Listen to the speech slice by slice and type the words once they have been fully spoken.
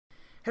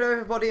Hello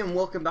everybody and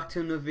welcome back to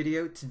another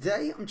video.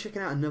 Today I'm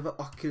checking out another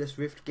Oculus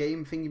Rift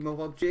game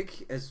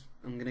thingy-mob-object, as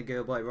I'm going to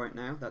go by right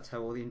now. That's how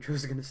all the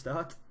intros are going to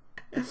start.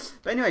 But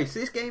anyway, so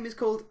this game is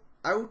called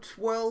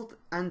Outerworld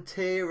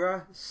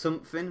Anteworld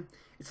something.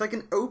 It's like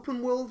an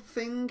open world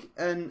thing,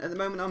 and at the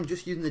moment I'm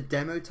just using the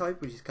demo type,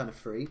 which is kind of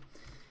free.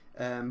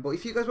 But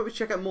if you guys want to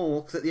check out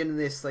more, because at the end of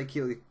this, like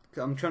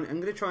I'm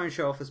going to try and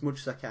show off as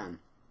much as I can.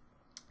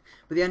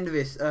 But at the end of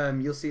this,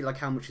 you'll see like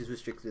how much is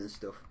restricted and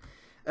stuff.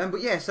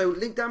 But yeah, so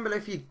link down below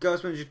if you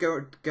guys want to just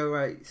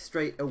go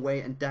straight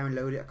away and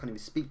download it. I can't even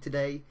speak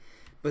today,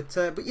 but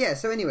yeah.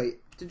 So anyway,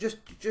 to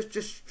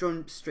just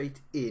jump straight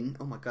in.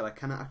 Oh my god, I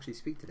cannot actually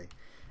speak today.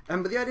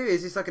 But the idea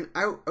is it's like an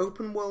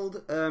open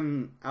world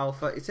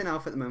alpha. It's in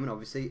alpha at the moment,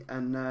 obviously,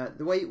 and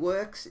the way it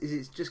works is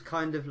it's just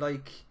kind of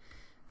like,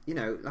 you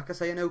know, like I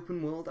say, an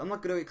open world. I'm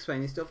not going to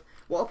explain this stuff.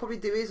 What I'll probably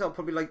do is I'll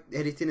probably like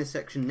edit in a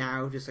section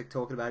now, just like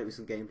talking about it with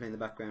some gameplay in the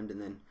background,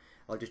 and then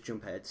I'll just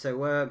jump ahead.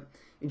 So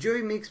enjoy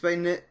me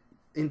explaining it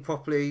in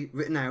properly,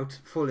 written out,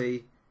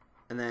 fully,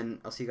 and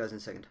then I'll see you guys in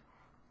a second.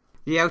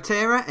 The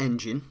Outerra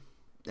engine,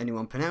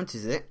 anyone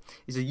pronounces it,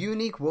 is a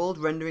unique world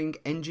rendering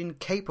engine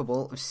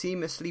capable of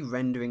seamlessly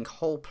rendering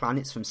whole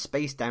planets from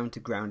space down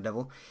to ground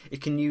level. It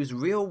can use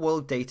real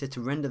world data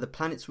to render the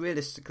planets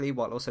realistically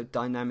while also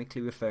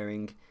dynamically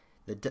refining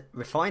the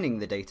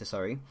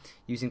data,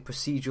 using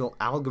procedural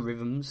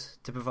algorithms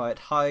to provide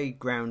high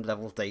ground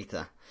level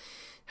data.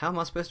 How am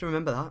I supposed to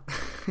remember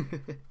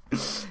that?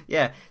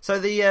 Yeah, so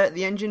the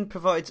engine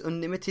provides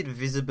unlimited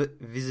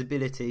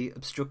visibility,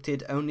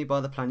 obstructed only by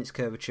the planet's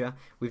curvature,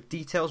 with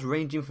details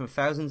ranging from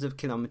thousands of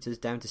kilometers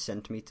down to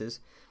centimeters.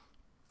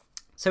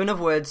 So in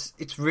other words,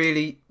 it's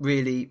really,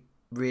 really,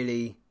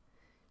 really,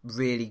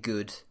 really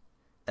good.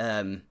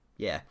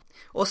 Yeah.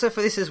 Also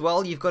for this as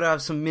well, you've got to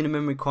have some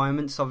minimum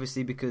requirements,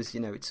 obviously, because, you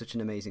know, it's such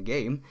an amazing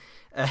game.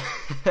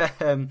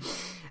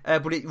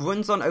 But it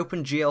runs on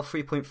OpenGL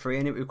 3.3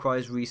 and it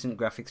requires recent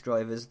graphics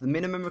drivers. The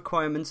minimum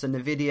requirements are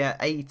NVIDIA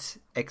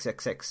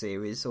 8XXX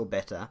series or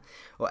better,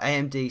 or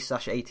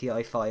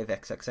AMD/ATI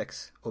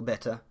 5XXX or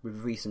better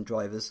with recent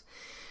drivers.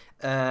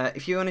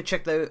 If you want to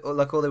check all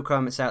the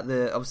requirements out,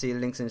 obviously the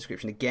link's in the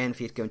description again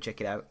for you to go and check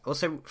it out.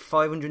 Also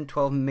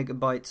 512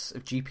 megabytes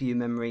of GPU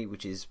memory,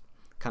 which is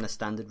kind of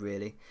standard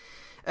really.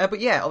 But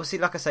yeah, obviously,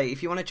 like I say,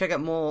 if you want to check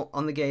out more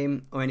on the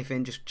game or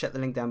anything, just check the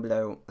link down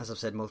below, as I've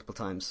said multiple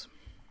times.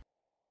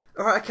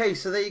 Alright, okay,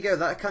 so there you go.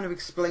 That kind of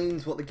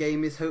explains what the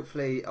game is.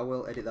 Hopefully I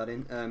will edit that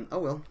in. I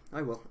will.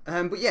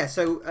 But yeah,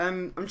 so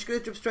I'm just going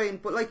to jump straight in.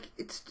 But like,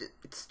 it's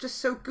just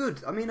so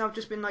good. I mean, I've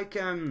just been like,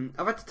 I've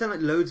had to turn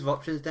like loads of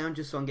options down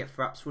just so I can get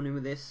fraps running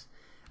with this.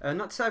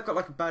 Not to say I've got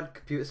like a bad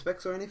computer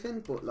specs or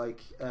anything, but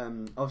like,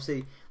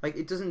 obviously, like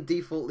it doesn't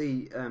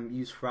defaultly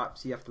use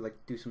fraps. You have to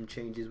like do some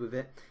changes with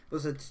it.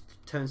 Also,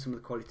 turn some of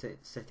the quality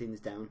settings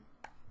down.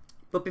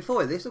 But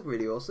before this looked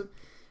really awesome.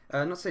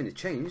 Not saying it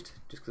changed,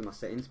 just because of my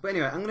settings. But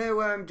anyway, I'm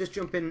going to just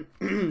jump in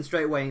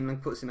straight away and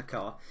like put this in my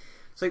car.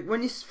 So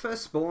when you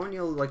first spawn,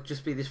 you'll like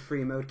just be this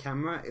free mode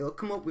camera. It'll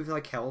come up with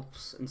like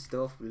helps and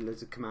stuff, with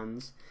loads of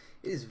commands.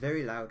 It is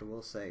very loud, I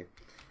will say.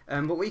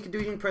 But what you can do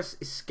is you can press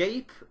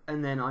escape,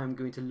 and then I'm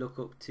going to look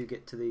up to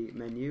get to the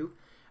menu.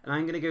 And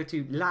I'm going to go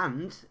to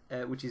land,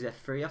 which is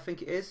F3 I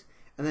think it is.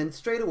 And then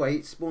straight away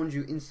it spawns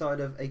you inside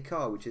of a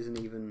car, which isn't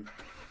even...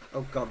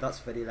 Oh god, that's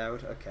very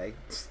loud. Okay,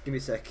 give me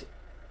a sec.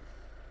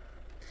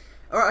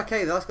 Alright,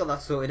 okay, that's got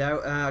that sorted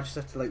out. I just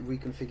have to like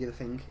reconfigure the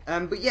thing.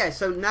 But yeah,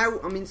 so now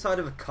I'm inside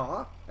of a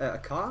car. A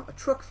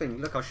truck thing.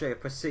 Look, I'll show you.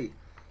 Press C.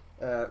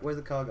 Where's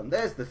the car gone?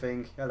 There's the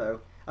thing.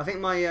 Hello. I think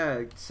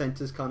my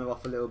center's kind of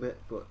off a little bit,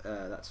 but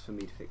that's for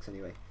me to fix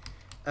anyway.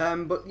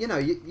 But you know,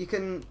 you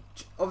can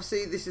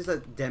obviously this is a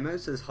demo,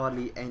 so there's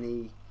hardly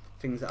any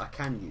things that I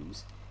can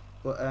use.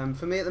 But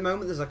for me at the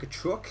moment, there's like a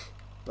truck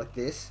like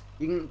this.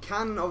 You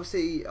can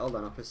obviously hold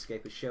on, I'll press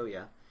escape and show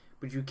you.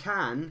 But you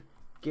can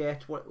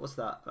get what's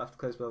that? I have to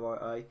close my right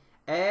eye.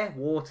 Air,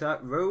 water,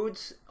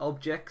 roads,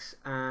 objects,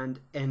 and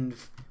env,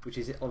 which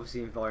is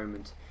obviously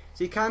environment.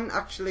 So you can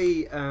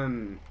actually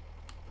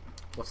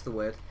what's the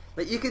word?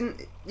 Like you can,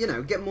 you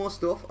know, get more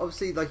stuff.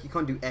 Obviously, like you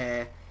can't do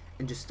air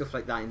and just stuff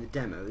like that in the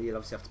demo. You'll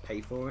obviously have to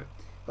pay for it.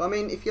 But I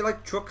mean, if you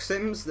like truck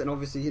sims, then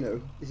obviously, you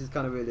know, this is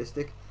kind of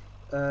realistic.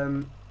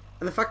 And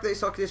the fact that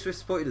it's Oculus Rift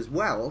supported as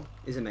well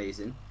is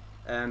amazing.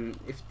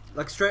 If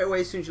like straight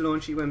away as soon as you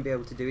launch it, you won't be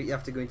able to do it. You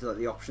have to go into like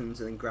the options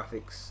and then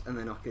graphics and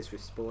then Oculus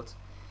Rift support.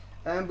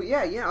 But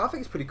yeah, I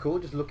think it's pretty cool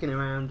just looking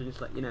around and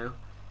just like, you know,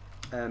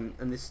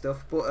 and this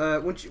stuff.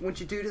 But once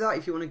you do that,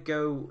 if you want to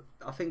go,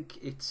 I think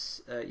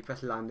it's you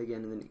press land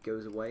again and then it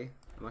goes away.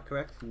 Am I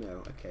correct?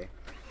 No. Okay,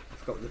 I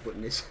forgot what the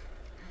button is.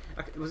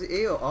 Was it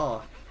E or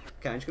R?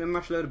 Okay, I'm just gonna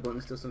mash a load of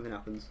buttons till something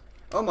happens.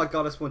 Oh my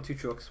god, I spawned 2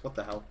 trucks. What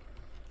the hell?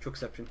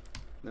 Truckception.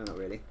 No, not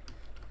really.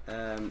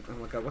 Oh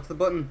my god, what's the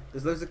button?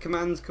 There's loads of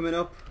commands coming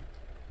up.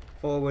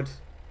 Forward.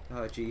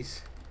 Oh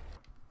jeez.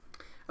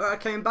 Alright,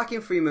 okay, I'm back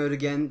in free mode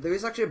again. There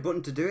is actually a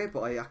button to do it,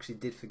 but I actually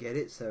did forget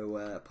it, so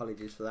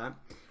apologies for that.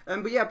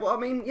 But yeah, but I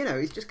mean, you know,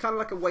 it's just kind of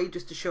like a way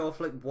just to show off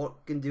like what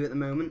you can do at the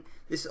moment.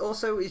 This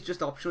also is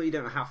just optional. You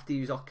don't have to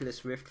use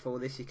Oculus Rift for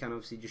this. You can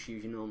obviously just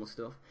use your normal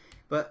stuff.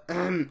 But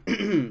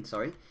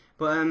sorry.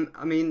 But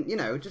I mean, you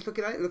know, just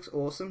looking at it, it looks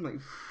awesome. Like,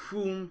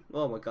 boom.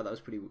 Oh my god, that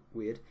was pretty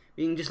weird.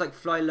 You can just like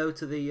fly low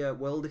to the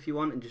world if you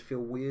want and just feel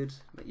weird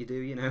like you do,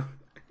 you know.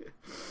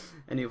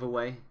 Any other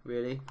way,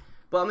 really.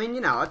 But I mean,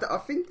 you know, I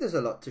think there's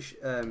a lot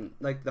to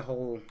like the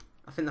whole.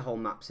 I think the whole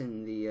map's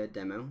in the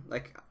demo.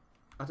 Like,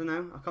 I don't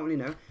know, I can't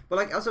really know. But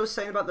like as I was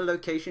saying about the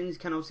locations, you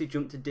can obviously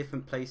jump to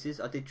different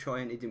places. I did try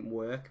and it didn't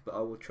work, but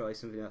I will try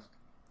something else.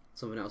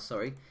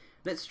 Sorry.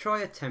 Let's try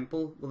a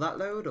temple. Will that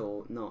load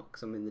or not?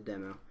 Because I'm in the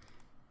demo.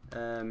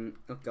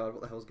 Oh god,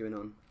 what the hell's going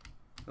on?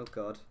 Oh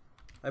god,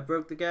 I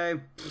broke the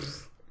game.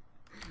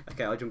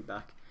 Okay, I'll jump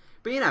back.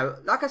 But you know,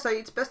 like I say,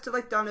 it's best to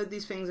like download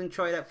these things and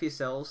try it out for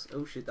yourselves.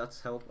 Oh shit,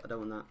 that's help. I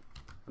don't want that.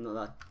 I'm not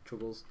that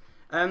troubles.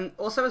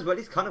 Also as well,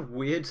 it's kind of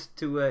weird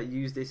to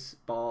use this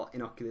bar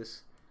in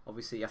Oculus.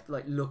 Obviously, you have to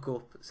like look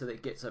up so that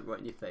it gets up right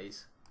in your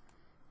face.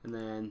 And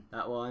then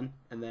that one,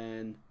 and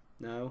then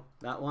no,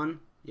 that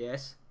one,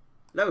 yes,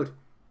 load,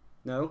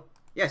 no,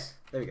 yes,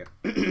 there we go.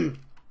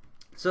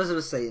 So as I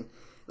was saying,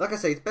 like I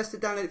say, it's best to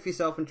download it for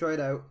yourself and try it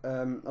out.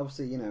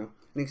 Obviously, you know,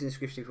 links in the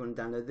description if you want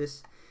to download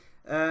this.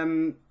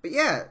 But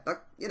yeah,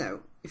 like, you know,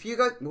 if you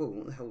guys, whoa,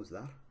 what the hell was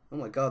that? Oh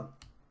my god,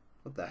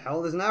 what the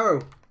hell? There's an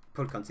arrow.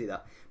 Probably can't see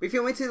that. But if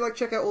you want me to like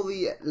check out all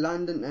the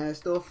land and air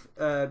stuff,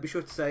 be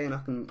sure to say, and I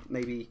can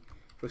maybe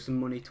throw some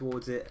money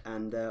towards it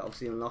and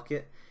obviously unlock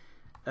it.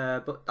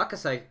 But like I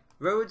say,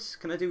 roads.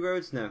 Can I do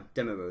roads? No,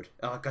 demo road.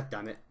 Oh god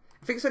damn it.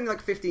 I think it's only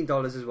like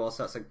 $15 as well,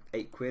 so that's like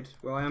 £8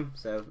 where I am.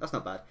 So that's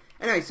not bad.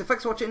 Anyway, so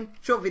thanks for watching.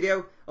 Short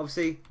video.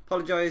 Obviously,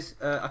 apologise.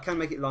 I can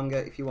make it longer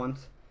if you want.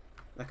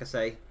 Like I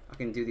say, I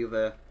can do the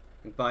other,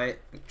 buy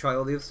it, try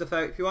all the other stuff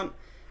out if you want.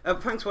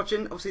 Thanks for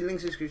watching. Obviously,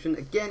 links in the description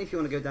again if you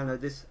want to go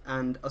download this,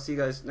 and I'll see you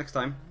guys next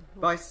time.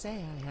 Bye.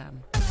 Say I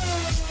am.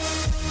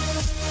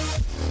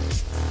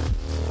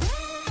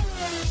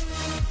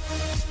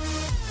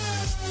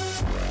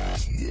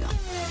 Yeah.